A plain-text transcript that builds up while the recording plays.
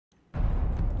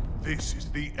This is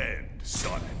the end,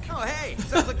 Sonic. Oh, hey,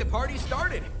 sounds like the party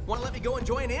started. Want to let me go and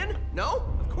join in? No?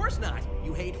 Of course not.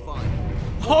 You hate fun.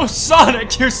 Oh,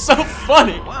 Sonic, you're so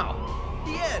funny. Wow.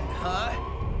 The end, huh?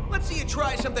 Let's see you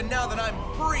try something now that I'm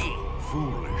free.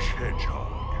 Foolish Hedgehog.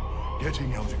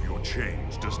 Getting out of your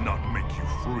chains does not make you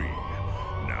free.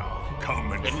 Now,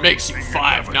 come and It face makes you the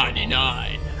 $5.99.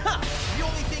 Ha! The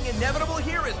only thing inevitable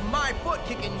here is my foot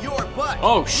kicking your butt.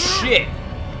 Oh, shit.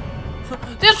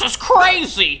 This is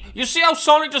crazy! You see how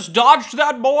Sonic just dodged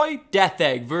that boy? Death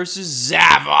Egg versus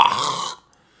Zavok.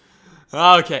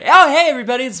 Okay. Oh, hey,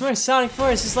 everybody. It's more Sonic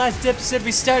Force. This last episode,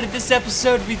 we started this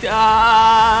episode with, what?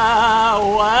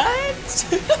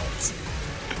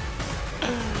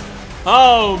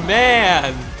 Oh,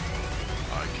 man.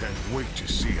 I can't wait to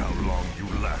see how long you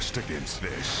last against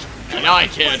this. And I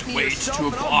can't wait to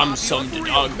bomb some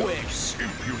dogos.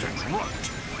 Impudent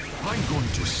runt. I'm going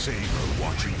to savor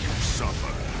watching you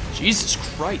suffer. Jesus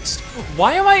Christ.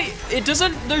 Why am I... It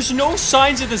doesn't... There's no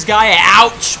signs of this guy,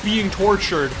 ouch, being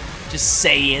tortured. Just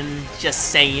saying. Just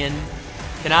saying.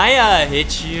 Can I,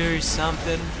 hit you or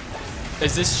something?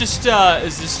 Is this just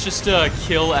a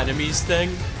kill enemies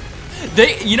thing?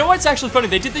 You know what's actually funny?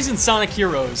 They did these in Sonic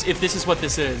Heroes, if this is what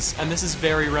this is. And this is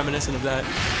very reminiscent of that.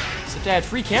 Except I had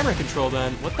free camera control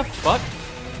then. What the fuck?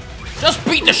 Just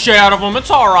beat the shit out of him, it's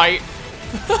alright.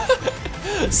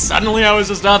 Suddenly I was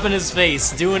just up in his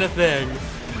face, doing a thing.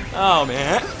 Oh,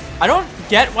 man. I don't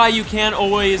get why you can't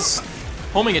always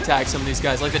homing attack some of these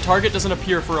guys. Like, the target doesn't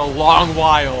appear for a long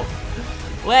while.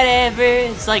 Whatever,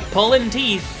 it's like pulling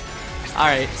teeth.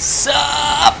 Alright,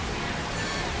 sup?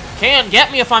 Can't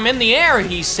get me if I'm in the air,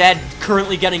 he said,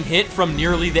 currently getting hit from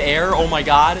nearly the air. Oh my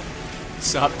god.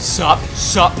 Sup, sup,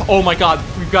 sup. Oh my god,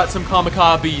 we've got some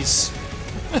kamikazes.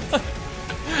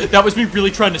 That was me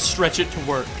really trying to stretch it to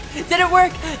work. Did it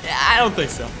work? I don't think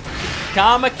so.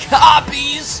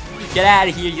 Kamikazes! Get out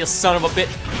of here, you son of a bitch.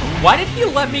 Why did he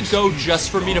let me go just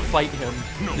for me to fight him?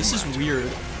 This is weird.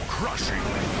 Crushing,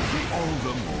 all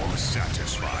the more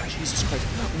satisfying. Jesus Christ.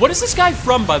 What is this guy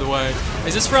from, by the way?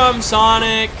 Is this from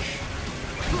Sonic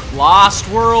Lost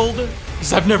World?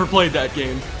 Because I've never played that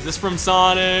game. Is this from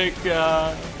Sonic,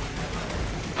 other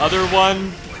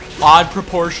one? Odd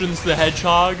Proportions, the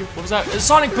Hedgehog. What was that?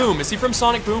 Sonic Boom. Is he from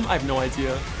Sonic Boom? I have no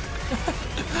idea.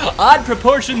 Odd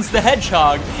Proportions, the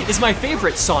Hedgehog is my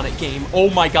favorite Sonic game. Oh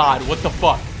my god, what the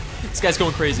fuck? This guy's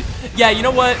going crazy. Yeah, you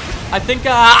know what? I think,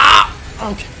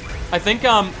 okay. I think,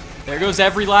 there goes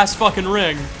every last fucking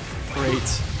ring.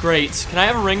 Great, great. Can I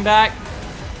have a ring back?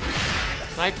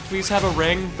 Can I please have a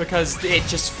ring? Because it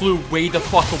just flew way the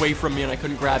fuck away from me and I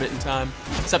couldn't grab it in time.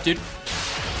 What's up, dude?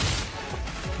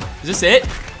 Is this it?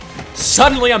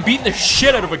 Suddenly I'm beating the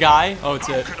shit out of a guy. Oh, it's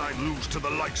it. How could I lose to the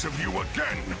likes of you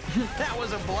again? That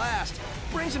was a blast.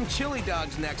 Bring some chili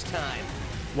dogs next time.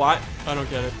 What? I don't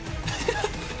get it.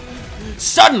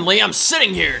 Suddenly I'm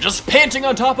sitting here just panting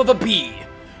on top of a bee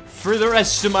for the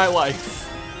rest of my life.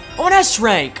 Oh, an S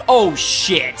rank. Oh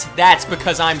shit. That's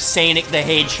because I'm Sonic the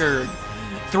Hedgehog.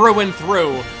 Through and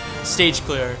through. Stage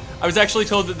clear. I was actually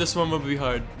told that this one would be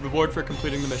hard. Reward for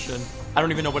completing the mission. I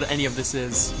don't even know what any of this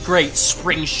is. Great,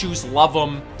 spring shoes, love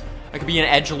them. I could be an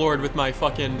edgelord with my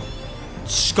fucking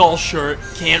skull shirt.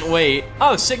 Can't wait.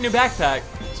 Oh, sick new backpack.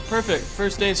 It's perfect.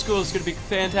 First day of school is gonna be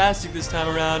fantastic this time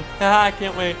around. Haha, I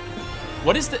can't wait.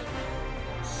 What is the...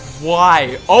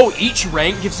 Why? Oh, each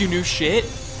rank gives you new shit?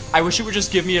 I wish it would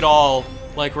just give me it all,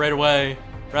 like, right away.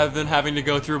 Rather than having to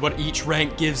go through what each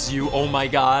rank gives you. Oh my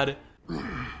god.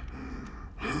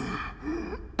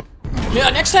 Yeah,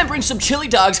 next time bring some chili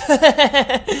dogs.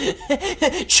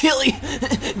 Chili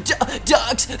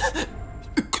dogs.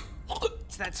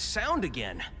 It's that sound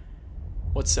again.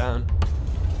 What sound?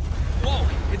 Whoa,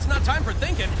 it's not time for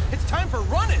thinking. It's time for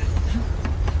running.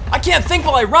 I can't think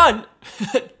while I run.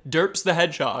 Derps the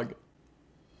Hedgehog.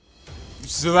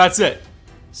 So that's it.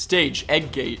 Stage,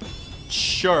 Egg Gate.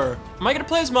 Sure. Am I gonna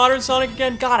play as Modern Sonic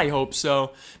again? God, I hope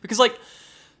so. Because, like,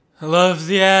 I love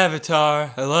the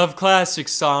Avatar, I love classic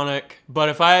Sonic, but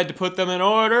if I had to put them in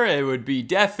order, it would be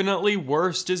definitely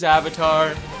worst as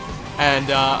Avatar. And,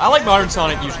 I like Modern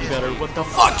Sonic usually better. What the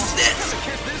fuck is this?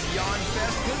 Kiss this yawn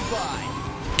fest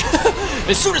goodbye.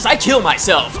 As soon as I kill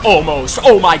myself, almost,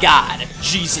 oh my god.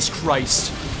 Jesus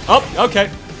Christ. Oh, okay.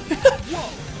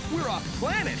 Whoa, we're off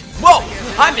planet. Whoa,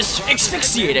 I'm just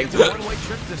asphyxiating. One-way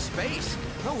trip to space.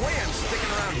 No way I'm sticking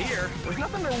around here. There's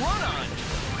nothing to run on.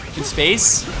 In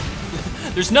space?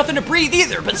 There's nothing to breathe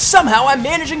either, but somehow I'm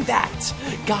managing that.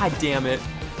 God damn it.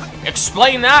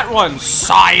 Explain that one,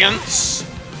 science.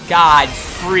 God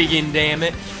freaking damn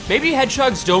it. Maybe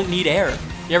hedgehogs don't need air.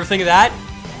 You ever think of that?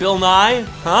 Bill Nye?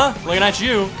 Huh? Looking at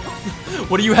you.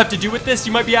 What do you have to do with this,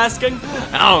 you might be asking?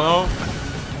 I don't know.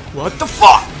 What the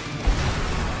fuck?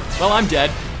 Well, I'm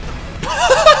dead.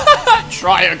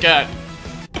 Try again.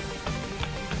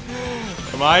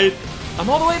 I'm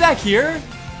all the way back here?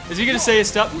 Is he gonna say his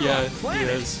stuff? Yeah, he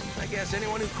is. I guess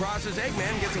anyone who crosses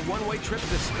Eggman gets a one-way trip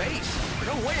to space.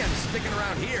 No way I'm sticking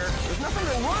around here. There's nothing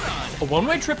to run on. A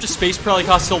one-way trip to space probably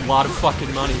costs a lot of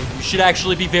fucking money. You should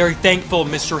actually be very thankful,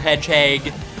 Mr.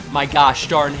 Hedgehog. My gosh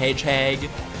darn Hedgehog.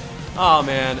 Oh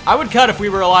man, I would cut if we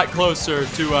were a lot closer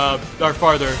to, or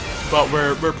farther, but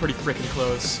we're pretty freaking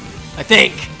close. I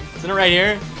think. Isn't it right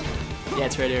here? Yeah,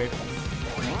 it's right here.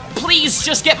 Please,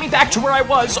 just get me back to where I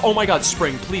was. Oh my god,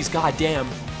 spring, please, goddamn.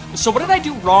 So what did I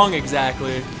do wrong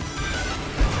exactly?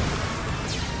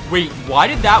 Wait, why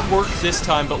did that work this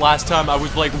time, but last time I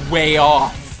was like way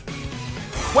off?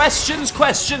 Questions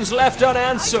left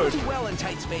unanswered. I do well in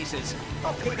tight spaces.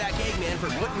 I'll pay back Eggman for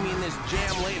putting me in this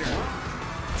jam later.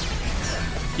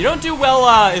 You don't do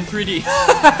well in 3D.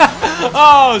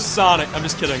 Oh, Sonic. I'm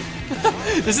just kidding.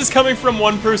 This is coming from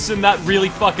one person that really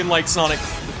fucking likes Sonic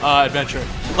Adventure.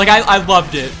 Like, I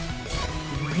loved it.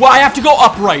 Well, I have to go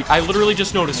upright. I literally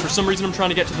just noticed. For some reason, I'm trying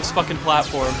to get to this fucking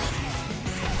platform.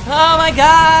 Oh my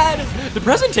god! The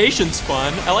presentation's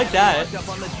fun. I like that.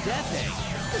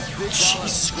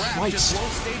 Jesus Christ.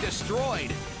 Won't stay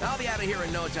destroyed. I'll be out of here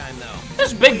in no time, though.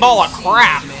 This big ball of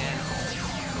crap.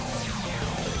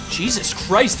 Jesus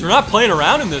Christ, they're not playing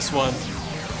around in this one.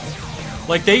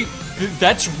 Like,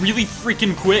 that's really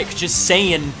freaking quick. Just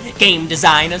saying, game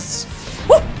designers.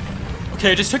 Woo!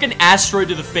 Okay, I just took an asteroid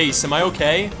to the face. Am I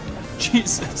okay?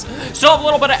 Jesus. Still have a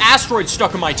little bit of asteroid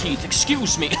stuck in my teeth.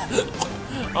 Excuse me.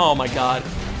 Oh my god.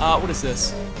 What is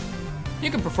this?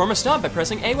 You can perform a stunt by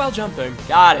pressing A while jumping.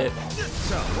 Got it.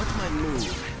 So, what's my move?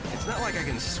 It's not like I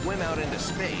can swim out into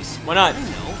space. Why not? I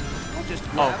know. I'll just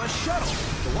grab a shuttle.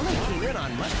 The one I came in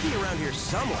on must be around here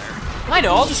somewhere. I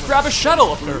know, I'll just grab a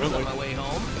shuttle apparently. On my way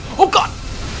home. Oh god!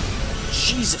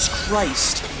 Jesus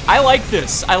Christ. I like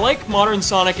this. I like Modern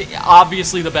Sonic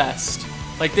obviously the best.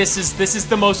 Like, this is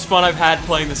the most fun I've had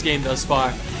playing this game thus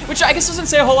far. Which I guess doesn't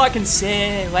say a whole lot. Can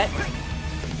say what?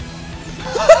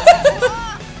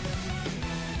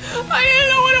 I didn't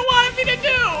know what it wanted me to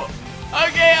do!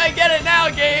 Okay, I get it now,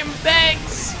 game.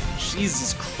 Thanks!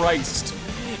 Jesus Christ.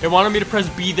 It wanted me to press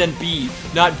B then B,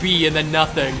 not B and then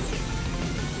nothing.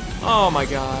 Oh my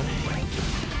god.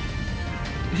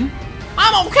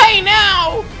 I'm okay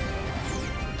now!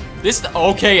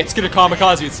 Okay, it's gonna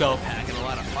kamikaze itself. Packing a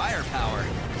lot of firepower.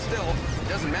 Still, it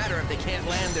doesn't matter if they can't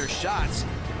land their shots.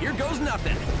 Here goes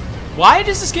nothing. Why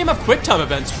does this game have quick time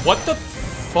events? What the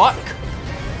fuck?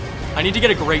 I need to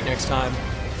get a grate next time.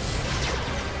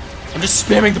 I'm just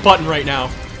spamming the button right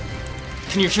now.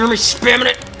 Can you hear me spamming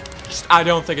it? I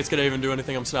don't think it's gonna even do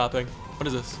anything. I'm stopping. What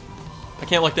is this? I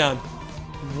can't look down.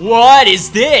 What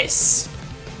is this?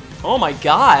 Oh my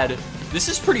god. This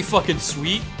is pretty fucking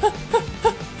sweet.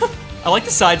 I like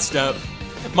the sidestep.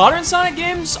 Modern Sonic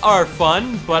games are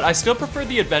fun, but I still prefer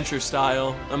the adventure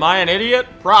style. Am I an idiot?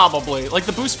 Probably. Like,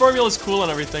 the boost formula is cool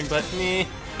and everything, but meh.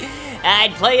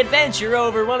 I'd play adventure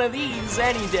over one of these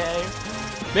any day.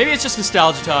 Maybe it's just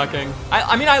nostalgia talking.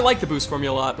 I mean, I like the boost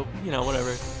formula a lot, but, you know,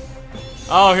 whatever.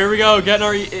 Oh, here we go, getting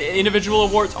our individual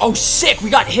awards. Oh, sick, we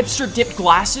got hipster dipped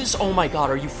glasses. Oh my god,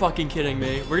 are you fucking kidding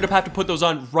me? We're gonna have to put those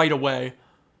on right away.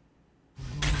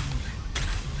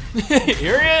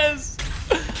 Here he is.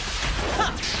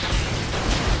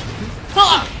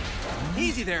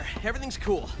 Easy there, everything's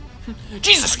cool.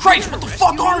 Jesus Christ, what the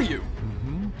fuck are you?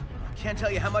 Can't tell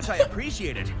you how much I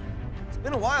appreciate it. It's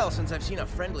been a while since I've seen a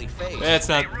friendly face. Yeah, it's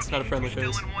not a friendly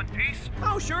face.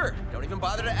 Oh, sure. Don't even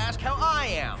bother to ask how I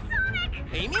am. Sonic!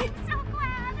 Amy? I'm so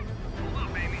glad. Hold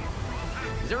up, Amy.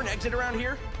 Is there an exit around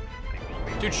here?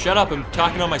 Dude, shut up. I'm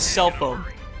talking on my cell phone.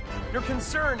 Your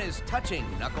concern is touching,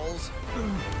 Knuckles.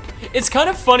 It's kind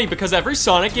of funny because every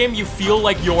Sonic game you feel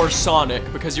like you're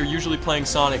Sonic because you're usually playing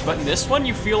Sonic, but in this one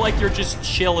you feel like you're just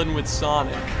chilling with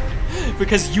Sonic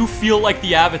because you feel like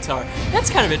the avatar. That's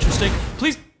kind of interesting.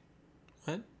 Please.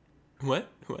 What?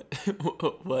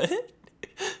 What?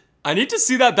 I need to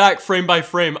see that back frame by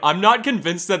frame. I'm not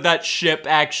convinced that that ship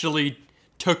actually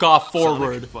took off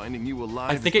forward. Sonic, finding you alive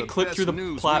I think is it clipped through the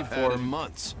news we've had in platform.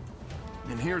 months.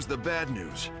 And here's the bad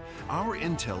news. Our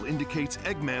intel indicates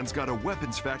Eggman's got a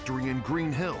weapons factory in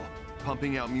Green Hill,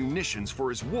 pumping out munitions for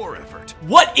his war effort.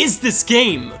 What is this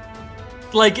game?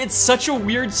 Like, it's such a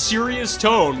weird, serious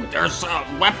tone. There's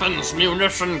weapons,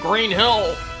 munition, Green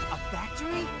Hill. A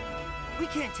factory? We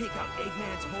can't take out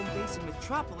Eggman's home base in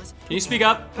Metropolis. Can you speak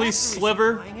up, please,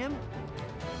 Sliver?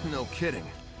 No kidding.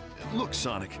 Look,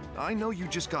 Sonic, I know you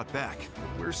just got back.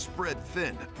 We're spread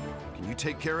thin. Can you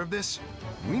take care of this?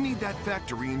 We need that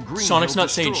factory in Green Sonic's Hill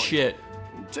not saying destroyed. shit.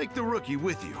 Take the rookie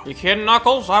with you. You kidding,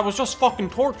 Knuckles? I was just fucking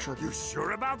tortured. You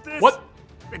sure about this? What?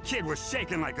 The kid was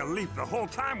shaking like a leaf the whole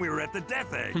time we were at the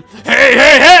Death Egg. Hey,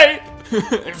 hey, hey!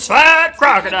 It's Fat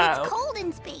Crocodile. It's cold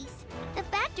in space. The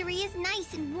factory is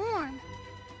nice and warm.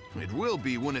 It will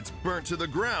be when it's burnt to the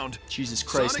ground. Jesus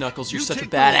Christ, Sonic, Knuckles, you're you such a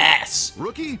take the lead. badass.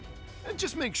 Rookie,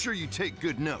 just make sure you take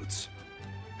good notes.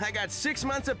 I got 6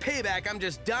 months of payback I'm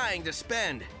just dying to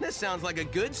spend. This sounds like a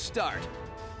good start.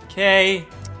 Okay.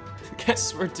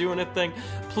 Guess we're doing a thing.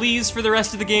 Please, for the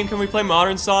rest of the game, can we play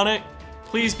Modern Sonic?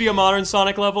 Please be a Modern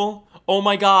Sonic level. Oh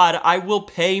my god, I will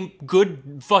pay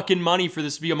good fucking money for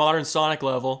this to be a Modern Sonic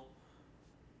level.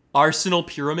 Arsenal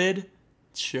Pyramid?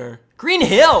 Sure. Green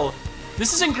Hill!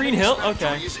 This is in Green Hill?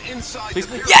 Okay. Please.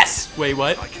 Yes! Wait,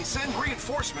 what? I can send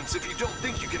reinforcements if you don't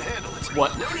think you can handle it.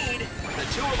 What? No need. The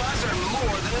two of us are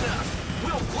more than enough.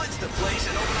 We'll blitz the place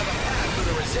and open up a path for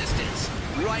the resistance.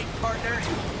 Right, partner?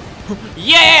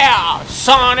 Yeah!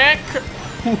 Sonic!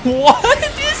 What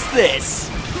is this?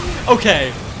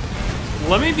 Okay.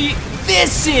 Let me be...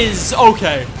 This is...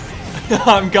 Okay.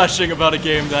 I'm gushing about a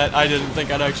game that I didn't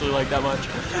think I'd actually like that much.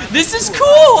 This is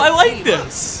cool! I like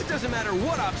this! It doesn't matter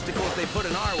what obstacles they put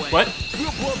in our way. What?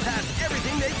 We'll blow past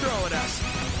everything they throw at us.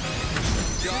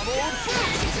 Double.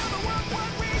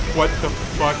 What the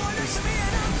fuck is...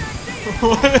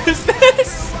 What is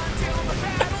this?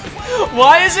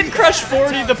 Why isn't Crush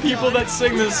 40 the people that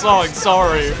sing this song?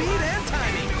 Sorry. Speed and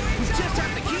timing. We just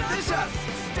have to keep this up.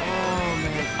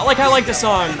 I like the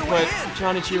song, but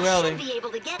Johnny You Chiueli. should be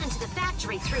able to get into the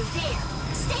factory through there.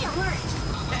 Stay alert.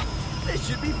 This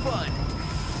should be fun.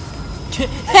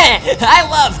 I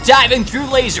love diving through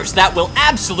lasers that will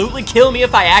absolutely kill me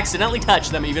if I accidentally touch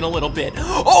them even a little bit.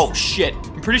 Oh shit!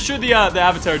 I'm pretty sure the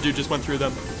Avatar dude just went through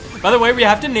them. By the way, we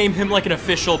have to name him like an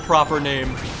official proper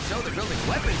name. So they're building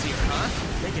weapons here, huh?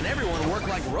 Making everyone work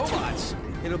like robots.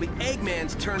 It'll be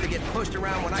Eggman's turn to get pushed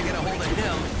around when I get a hold of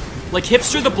him. Like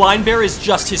Hipster the Blind Bear is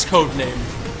just his code name.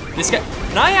 This guy.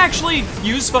 Can I actually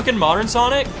use fucking Modern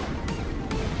Sonic?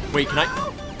 Wait, can I?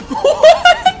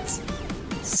 What?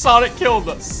 Sonic killed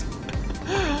us.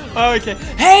 Okay.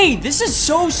 Hey, this is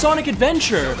so Sonic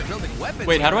Adventure. They're building weapons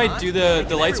Wait, how do here, I huh? do the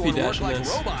Making light speed everyone dash in work like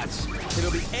this? robots.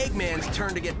 It'll be Eggman's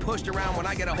turn to get pushed around when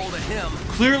I get a hold of him.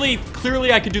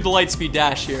 Clearly I could do the light speed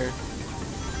dash here.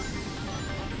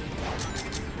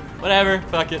 Whatever,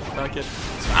 fuck it.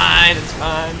 It's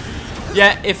fine.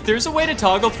 Yeah, if there's a way to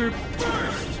toggle through...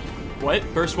 What?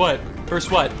 Burst what? Burst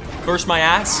what? Burst my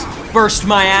ass? Burst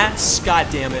my ass? God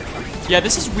damn it. Yeah,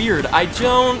 this is weird. I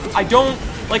don't,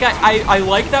 like, I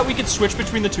like that we could switch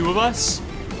between the two of us.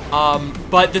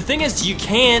 But the thing is, you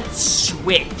can't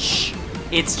switch.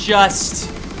 It's just,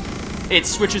 it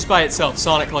switches by itself.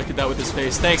 Sonic collected that with his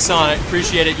face. Thanks, Sonic.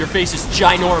 Appreciate it. Your face is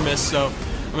ginormous, so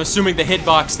I'm assuming the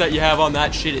hitbox that you have on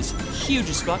that shit is huge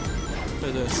as fuck.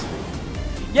 Look at this.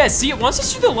 Yeah, see, it wants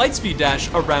us to do the lightspeed dash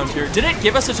around here. Did it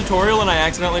give us a tutorial and I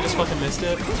accidentally just fucking missed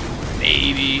it?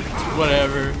 Maybe.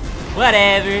 Whatever.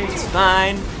 It's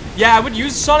fine. Yeah, I would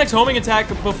use Sonic's homing attack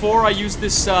before I use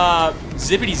this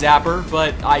zippity zapper,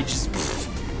 but I just...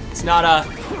 It's not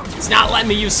letting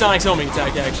me use Sonic's homing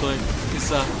attack, actually.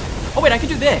 It's, oh wait, I can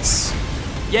do this.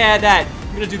 Yeah, that.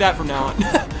 I'm gonna do that from now on.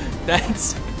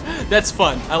 That's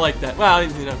fun. I like that. Well,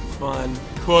 you know, fun.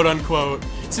 Quote unquote.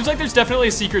 Seems like there's definitely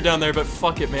a secret down there, but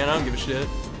fuck it, man. I don't give a shit.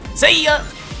 See ya!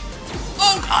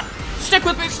 Oh god! Stick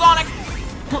with me, Sonic!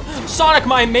 Sonic,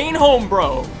 my main home,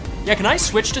 bro! Yeah, can I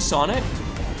switch to Sonic?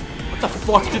 What the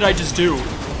fuck did I just do?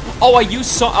 Oh, I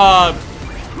used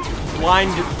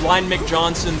Blind Mick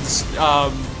Johnson's,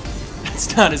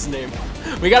 that's not his name.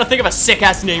 We gotta think of a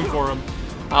sick-ass name for him.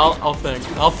 I'll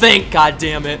think, god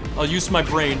damn it. I'll use my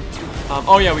brain.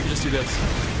 Oh yeah, we can just do this.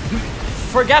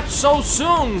 Forget so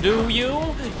soon, do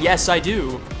you? Yes, I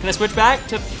do. Can I switch back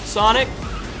to Sonic?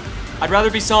 I'd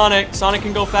rather be Sonic. Sonic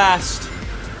can go fast.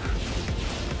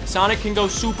 Sonic can go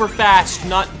super fast,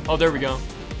 not... Oh, there we go.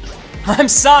 I'm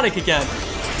Sonic again.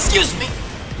 Excuse me.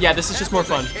 Yeah, this is just more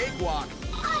fun.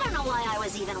 I don't know why I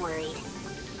was even worried.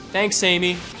 Thanks,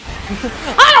 Amy.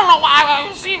 I don't know why I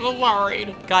was even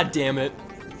worried. God damn it.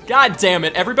 God damn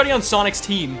it. Everybody on Sonic's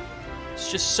team is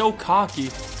just so cocky.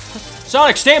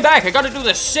 Sonic, stand back. I gotta do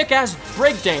this sick-ass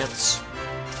breakdance.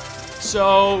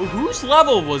 So, whose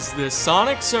level was this?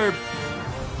 Sonic's or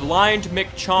Blind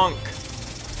McChonk?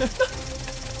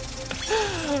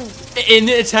 In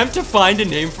the attempt to find a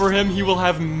name for him, he will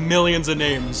have millions of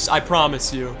names. I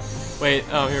promise you. Wait,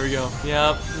 oh, here we go.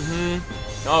 Yep,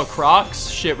 Oh, Crocs?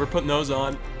 Shit, we're putting those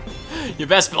on. You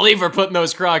best believe we're putting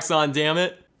those Crocs on, damn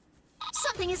it.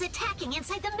 Something is attacking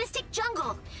inside the mystic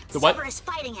jungle. The what? Silver is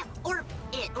fighting him, or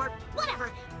it, or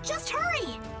whatever. Just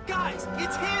hurry! Guys,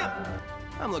 it's him!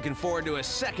 I'm looking forward to a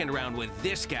second round with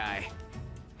this guy.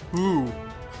 Ooh.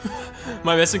 Am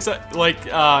I missing something? Like,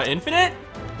 infinite?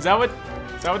 Is that what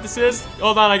this is?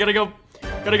 Hold on, I gotta go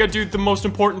do the most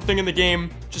important thing in the game.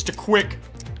 Just a quick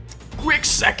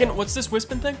second. What's this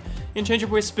Wispin thing? Change your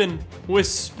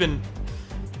Wispin.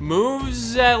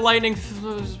 Moves at lightning.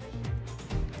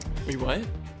 Wait, what?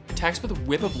 Attacks with a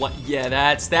whip of light. Yeah,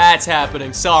 that's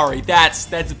happening. Sorry, that's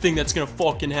the thing that's gonna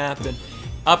fucking happen.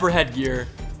 Upper headgear.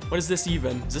 What is this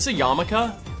even? Is this a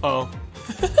yarmulke? Oh.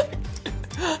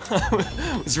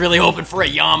 I was really hoping for a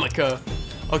yarmulke.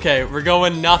 Okay, we're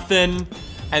going nothing,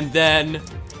 and then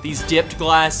these dipped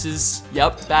glasses.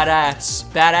 Yep,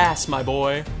 badass, my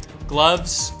boy.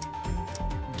 Gloves.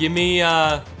 Give me,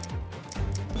 duh.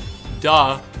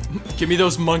 Give me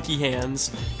those monkey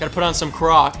hands. Gotta put on some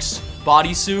Crocs.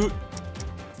 Bodysuit.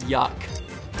 Yuck.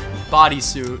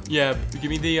 Bodysuit. Yeah, give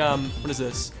me the, what is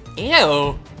this?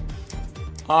 Ew.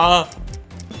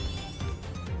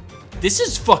 This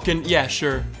is fucking, yeah,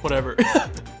 sure, whatever.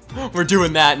 We're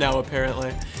doing that now,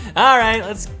 apparently. All right,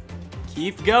 let's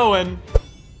keep going.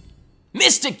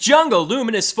 Mystic Jungle,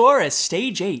 Luminous Forest,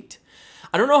 Stage 8.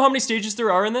 I don't know how many stages there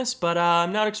are in this, but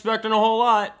I'm not expecting a whole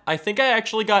lot. I think I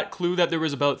actually got clue that there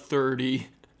was about 30.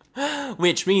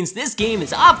 Which means this game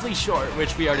is awfully short,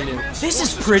 which we already knew. This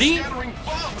is pretty. Scattering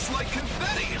bombs like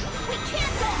confetti. We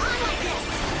can't go on like this!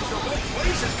 The whole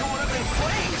place is going up in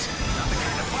flames. Not the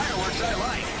kind of fireworks I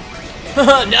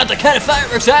like. Not the kind of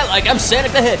fireworks I like. I'm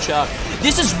Sonic the Hedgehog.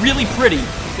 This is really pretty.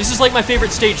 This is like my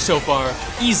favorite stage so far.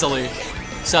 Easily.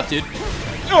 Sup, dude?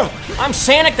 I'm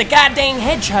Sonic the goddamn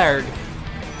Hedgehog.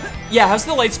 Yeah, how's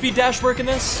the lightspeed dash work in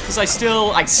this? Because I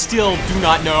still do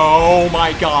not know. Oh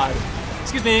my god.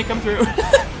 Excuse me, come through.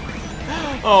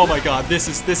 Oh my god, this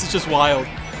is just wild.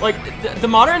 Like, the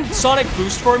modern Sonic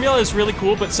boost formula is really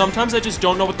cool, but sometimes I just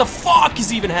don't know what the fuck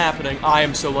is even happening. I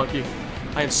am so lucky.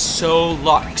 I am so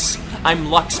Lux. I'm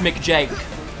Lux McJake.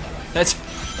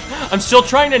 I'm still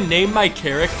trying to name my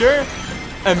character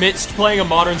amidst playing a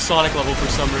modern Sonic level for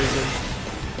some reason.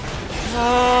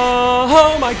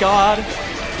 Oh my god.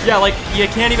 Yeah, like, you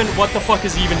can't even, what the fuck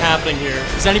is even happening here?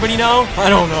 Does anybody know? I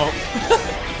don't know.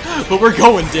 But we're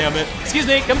going, damn it. Excuse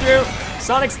me, come through.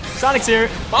 Sonic's here.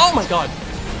 Oh my god.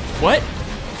 What?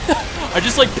 I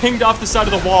just like pinged off the side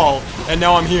of the wall, and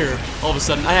now I'm here. All of a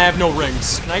sudden, I have no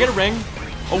rings. Can I get a ring?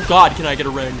 Oh god, can I get a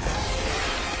ring?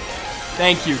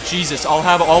 Thank you, Jesus. I'll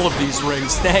have all of these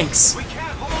rings. Thanks.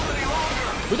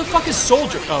 Who the fuck is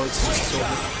Soldier? Oh, it's just a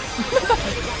soldier.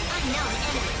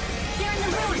 They're in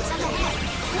the ruins up ahead.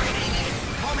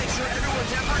 I'll make sure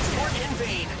everyone's efforts weren't in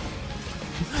vain.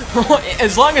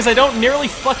 As long as I don't nearly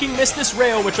fucking miss this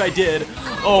rail, which I did.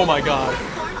 Oh my god.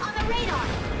 Form on the radar.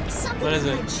 Something What is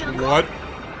in it? the jungle. What?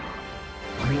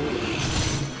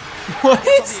 What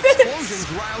is The this?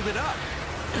 explosions riled it up.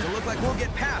 Doesn't look like we'll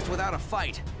get past without a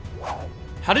fight.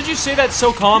 How did you say that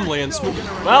so calmly and smooth?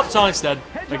 Well, Sonic's dead.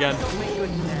 Again.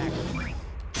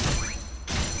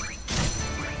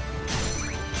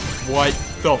 What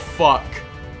the fuck?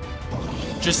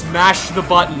 Just mash the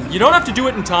button. You don't have to do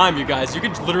it in time, you guys. You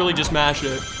could literally just mash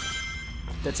it.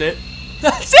 That's it?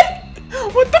 That's it?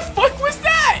 What the fuck was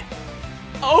that?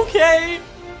 Okay.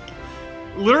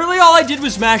 Literally all I did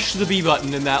was mash the B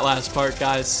button in that last part,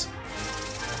 guys.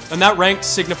 And that rank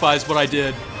signifies what I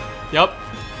did. Yep.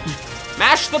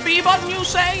 Mash the B button, you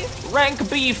say? Rank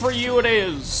B for you it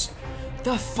is.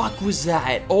 The fuck was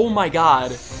that? Oh my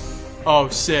god. Oh,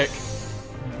 sick.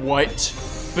 What?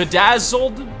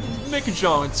 Bedazzled Mick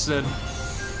Johnson.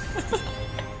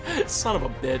 Son of a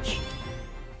bitch.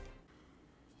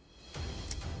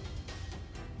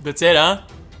 That's it, huh?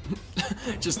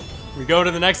 Just, we go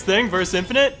to the next thing, verse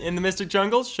Infinite in the Mystic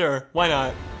Jungles? Sure, why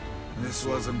not? This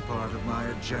wasn't part of my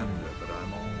agenda, but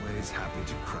I'm always happy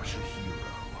to crush a hero.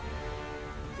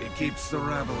 It keeps the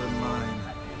rabble in line,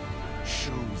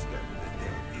 shows them that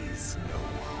there is no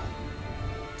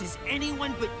hope. Does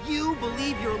anyone but you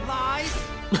believe your lies?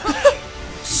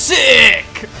 Sick!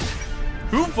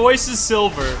 Who voices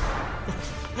Silver?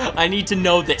 I need to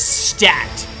know this stat.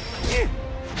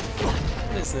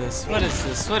 What is this? What is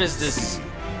this? What is this?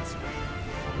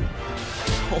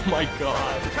 Oh my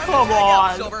god. Come Back up,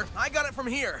 on. Silver. I got it from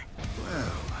here.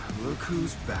 Well, look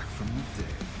who's back from the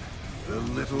dead. The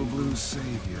little blue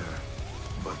savior.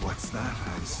 But what's that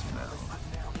I smell?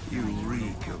 You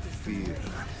reek of fear.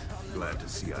 Glad to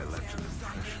see I left an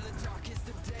impression.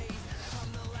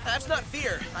 That's not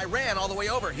fear. I ran all the way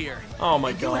over here. Oh my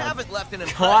You god. haven't left an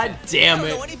impression. God damn I it.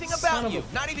 don't know anything Son about of you.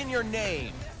 a- Not even your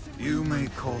name. You may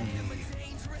call me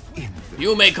infinite.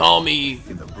 You may call me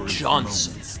In the brief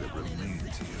Johnson. moments that remain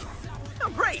to you. Oh,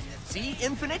 great. See,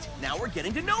 infinite. Now we're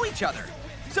getting to know each other.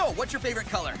 So, what's your favorite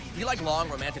color? Do you like long,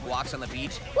 romantic walks on the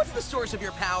beach? What's the source of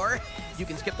your power? You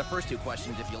can skip the first 2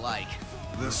 questions if you like.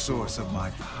 The source of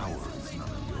my power is none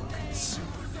of your concern.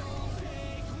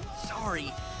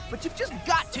 Sorry, but you've just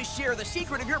got to share the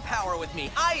secret of your power with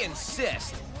me. I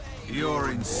insist.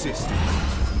 Your insistence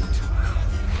is futile.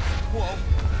 Whoa.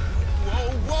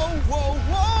 Whoa, whoa, whoa,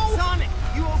 whoa! Sonic,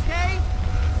 you okay?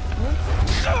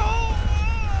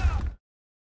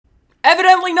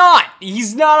 Evidently not.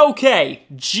 He's not okay.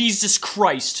 Jesus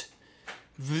Christ.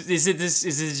 Is it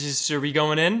just, are we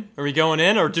going in? Are we going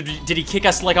in? Or did he kick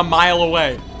us like a mile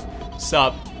away?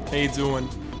 Sup? How you doing?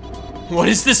 What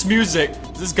is this music?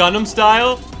 Is this Gundam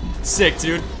style? Sick,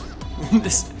 dude.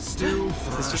 This is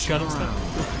just Gundam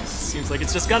style. Seems like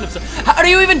it's just Gundam style. How do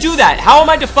you even do that? How am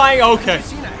I defying? Okay. Have you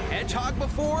seen a hedgehog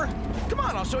before? Come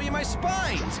on, I'll show you my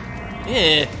spines.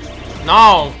 Yeah.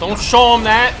 No, don't show him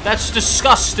that. That's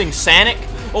disgusting, Sonic.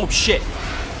 Oh shit.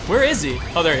 Where is he?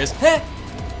 Oh, there he is. Heh.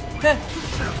 Heh.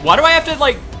 Why do I have to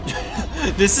like?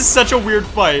 This is such a weird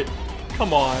fight.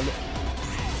 Come on.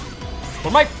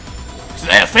 What am I?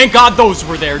 Thank God those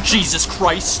were there. Jesus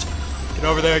Christ. Get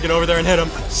over there and hit him.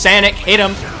 Sonic, hit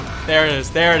him. There it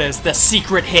is, there it is. The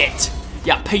secret hit.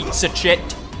 Yeah, pizza shit.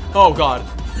 Oh God.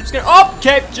 Just gonna, oh,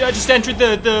 okay, I just entered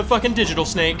the fucking digital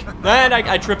snake. And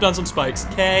I tripped on some spikes.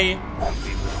 Okay.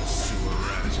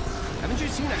 Haven't you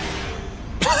seen a...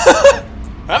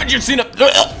 Haven't you seen a...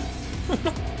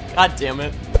 God damn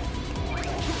it.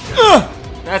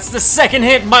 That's the second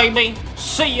hit, baby.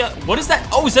 See ya. What is that?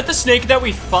 Oh, is that the snake that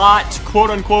we fought, quote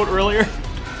unquote, earlier?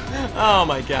 Oh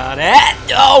my God.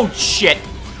 Oh, shit.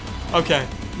 Okay.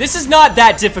 This is not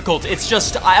that difficult. It's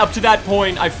just, up to that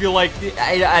point, I feel like,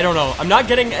 I don't know. I'm not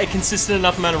getting a consistent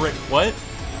enough amount of What?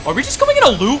 Are we just going in a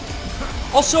loop?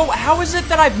 Also, how is it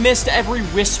that I've missed every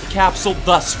Wisp capsule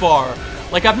thus far?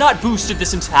 Like, I've not boosted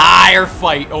this entire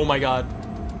fight. Oh my God.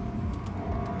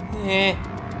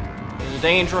 It's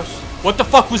dangerous. What the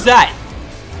fuck was that?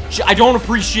 I don't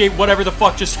appreciate whatever the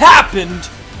fuck just happened.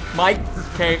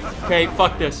 Okay,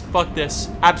 fuck this. Fuck this.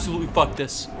 Absolutely fuck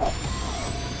this.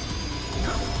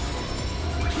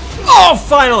 Oh,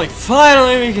 finally!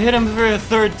 Finally, we hit him for a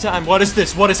 3rd time. What is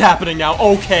this? What is happening now?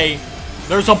 Okay.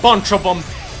 There's a bunch of them.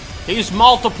 He's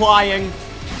multiplying.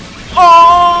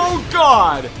 Oh,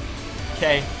 God!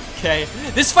 Okay.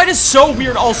 This fight is so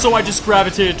weird. Also, I just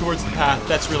gravitated towards the path.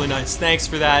 That's really nice. Thanks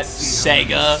for that,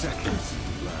 Sega.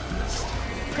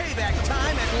 Payback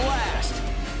time at last.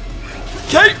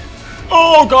 Okay.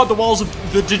 Oh, God,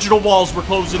 the digital walls were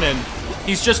closing in.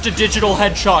 He's just a digital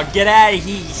hedgehog. Get out of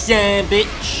here, you son of a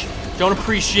bitch. Don't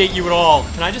appreciate you at all.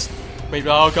 Can I just... Wait,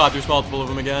 oh God, there's multiple of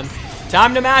them again.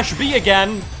 Time to mash B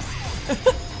again.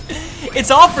 It's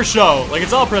all for show. Like,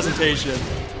 it's all presentation.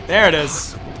 There it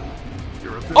is.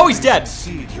 Oh, he's dead.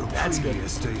 That's good.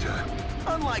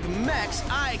 Unlike mechs,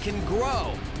 I can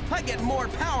grow. I get more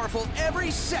powerful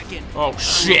every second. Oh,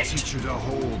 shit. I'll teach you to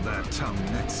hold that tongue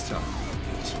next time.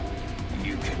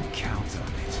 You can count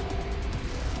on it.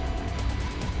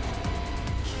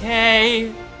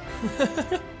 Okay.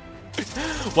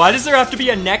 Why does there have to be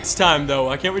a next time, though?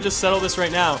 Why can't we just settle this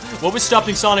right now? What was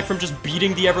stopping Sonic from just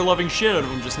beating the ever-loving shit out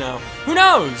of him just now? Who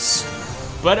knows?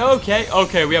 But okay.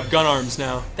 Okay, we have gun arms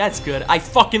now. That's good. I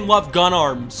fucking love gun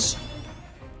arms.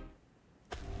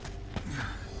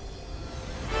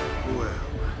 Well,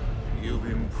 you've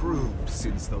improved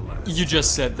since the last. You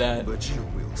just said that. But you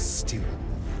will still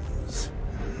lose.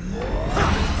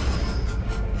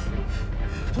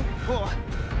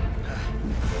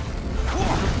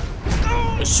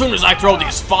 As soon as I throw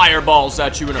these fireballs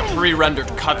at you in a pre-rendered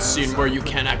cutscene where you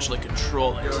can't actually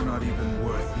control it. You're not even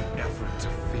worth the effort to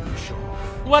finish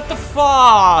off. What the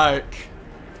fuck?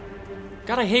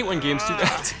 God, I hate when games do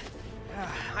that.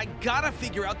 I gotta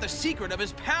figure out the secret of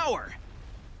his power.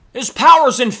 His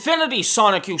power's infinity,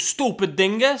 Sonic, you stupid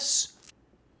dingus.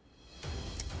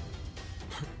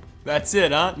 That's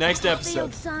it, huh? Next episode.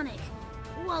 Failed Sonic.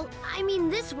 Well, I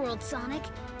mean this world, Sonic.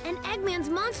 And Eggman's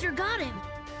monster got him.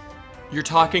 You're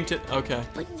talking to... Okay.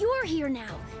 But you're here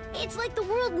now. It's like the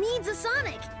world needs a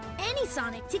Sonic. Any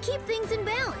Sonic to keep things in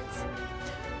balance.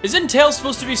 Isn't Tails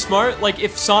supposed to be smart? Like,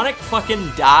 if Sonic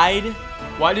fucking died,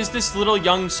 why does this little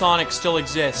young Sonic still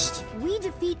exist? If we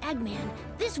defeat Eggman,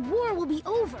 this war will be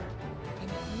over. And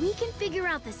if we can figure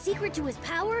out the secret to his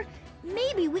power,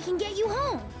 maybe we can get you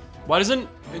home. Why doesn't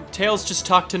Tails just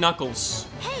talk to Knuckles?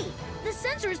 Hey, the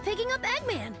sensor is picking up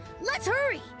Eggman. Let's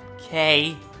hurry.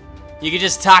 Okay. You can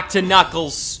just talk to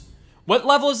Knuckles. What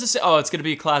level is this? Oh, it's gonna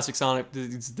be a classic Sonic.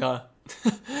 It's duh.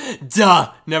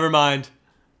 Duh. Never mind.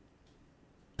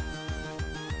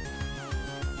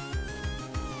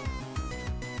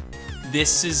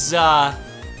 This is,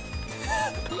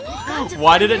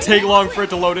 why did it take long for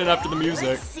it to load in after the music?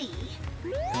 Let's see. The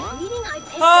reading I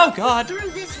picked Oh, up God.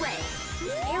 through this way.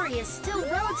 This area is still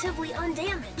relatively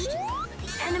undamaged.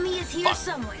 The enemy is here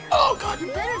somewhere. Oh, God. You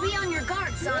better be on your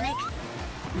guard, Sonic.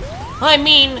 I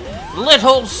mean,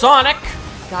 little Sonic.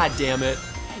 God damn it.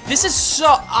 This is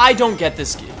so... I don't get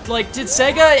this game. Like, did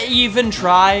Sega even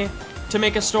try to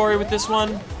make a story with this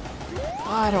one?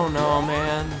 I don't know,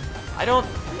 man. I don't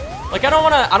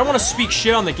wanna speak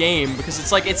shit on the game because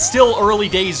it's like, it's still early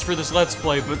days for this Let's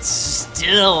Play, but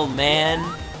still, man.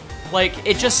 Like,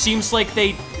 it just seems like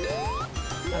they...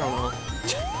 I don't know.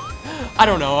 I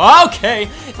don't know. Okay.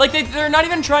 Like, they're not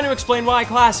even trying to explain why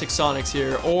Classic Sonic's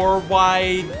here, or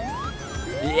why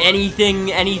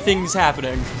anything's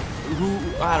happening.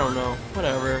 I don't know.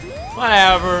 Whatever.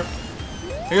 I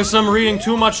guess I'm reading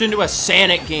too much into a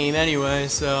Sonic game anyway,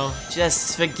 so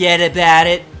just forget about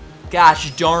it.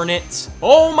 Gosh darn it.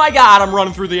 Oh my god, I'm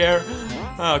running through the air.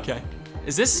 Okay.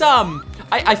 Is this,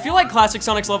 I feel like Classic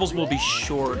Sonic's levels will be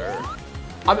shorter.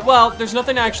 I mean, well, there's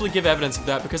nothing to actually give evidence of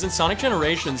that, because in Sonic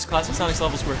Generations, Classic Sonic's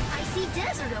levels were... I see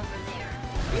desert over there.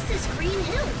 This is Green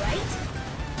Hill, right?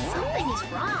 Something is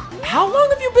wrong. How long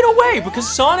have you been away?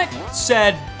 Because Sonic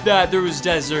said that there was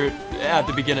desert at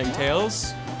the beginning,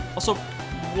 Tails. Also,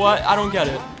 what? I don't get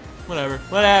it.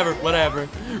 Whatever.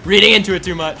 Reading into it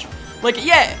too much. Like,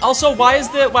 yeah, also, why is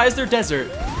there desert?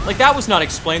 Like, that was not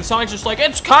explained. Sonic's just like,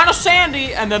 it's kind of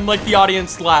sandy, and then, like, the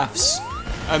audience laughs.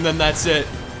 And then that's it.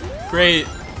 Great.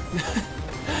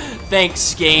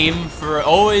 Thanks, game, for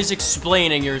always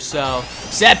explaining yourself.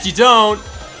 Except you don't.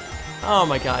 Oh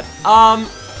my god.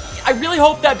 I really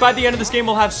hope that by the end of this game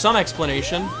we'll have some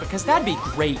explanation, because that'd be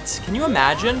great. Can you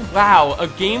imagine? Wow, a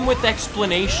game with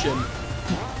explanation.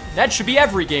 That should be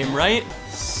every game, right?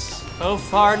 So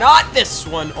far, not this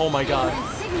one. Oh my god.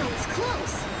 That signal is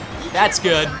close. Be That's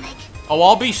careful, good. Sonic. Oh,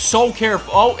 I'll be so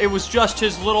careful. Oh, it was just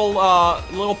his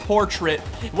little portrait.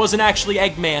 It wasn't actually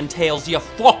Eggman, Tails. You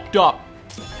fucked up.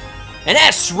 An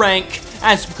S rank.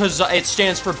 That's because it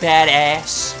stands for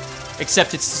badass.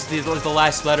 Except it's the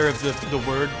last letter of the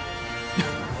word.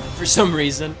 For some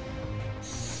reason.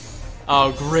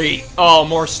 Oh, great. Oh,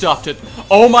 more stuff to...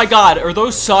 Oh my god, are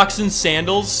those socks and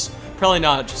sandals? Probably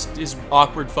not, just his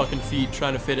awkward fucking feet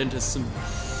trying to fit into some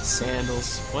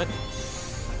sandals. What?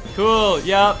 Cool,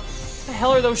 yep. What the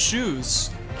hell are those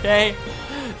shoes? Okay.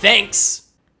 Thanks.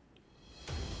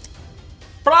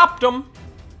 Propped them.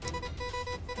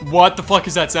 What the fuck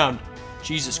is that sound?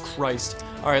 Jesus Christ.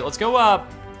 Alright, let's go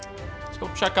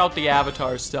check out the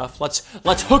Avatar stuff. Let's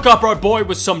hook up our boy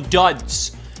with some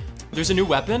duds. There's a new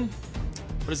weapon?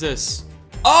 What is this?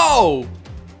 Oh!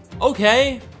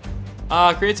 Okay.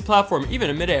 Creates a platform, even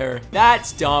in midair.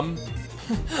 That's dumb.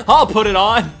 I'll put it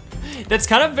on. That's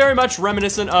kind of very much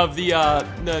reminiscent of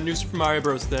the new Super Mario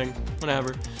Bros. Thing.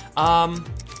 Whatever.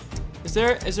 Is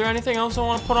there anything else I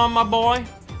want to put on my boy?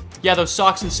 Yeah, those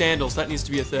socks and sandals. That needs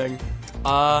to be a thing.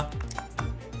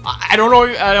 I don't know.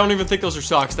 I don't even think those are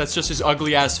socks. That's just his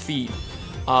ugly ass feet.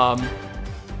 What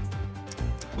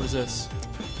is this?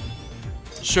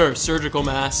 Sure, surgical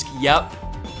mask. Yep.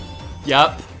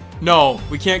 No,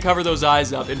 we can't cover those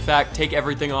eyes up. In fact, take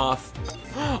everything off.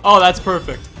 Oh, that's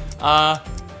perfect. And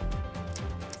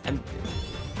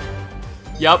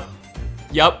yep.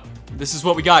 This is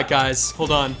what we got, guys.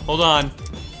 Hold on.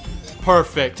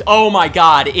 Perfect. Oh my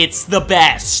god, it's the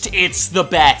best. It's the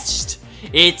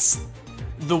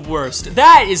worst.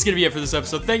 That is gonna be it for this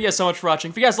episode. Thank you guys so much for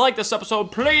watching. If you guys like this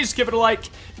episode, please give it a like.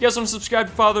 If you guys want to subscribe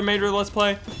to follow the remainder of the Let's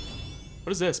Play.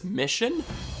 What is this? Mission?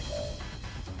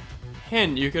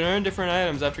 Hint, you can earn different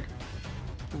items after...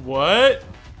 What?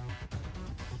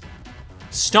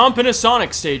 Stomp in a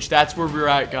Sonic stage. That's where we're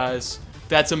at, guys.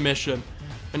 That's a mission.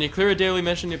 When you clear a daily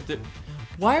mission, you have to...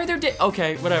 Why are there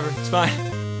okay, whatever. It's fine.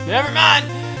 Never mind.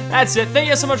 That's it. Thank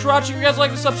you guys so much for watching. If you guys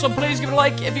like this episode, please give it a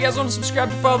like. If you guys want to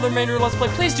subscribe to follow the remainder of Let's Play,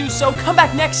 please do so. Come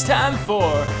back next time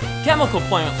for Chemical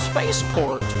Plant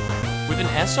Spaceport with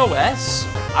an SOS.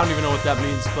 I don't even know what that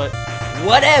means, but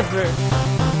whatever.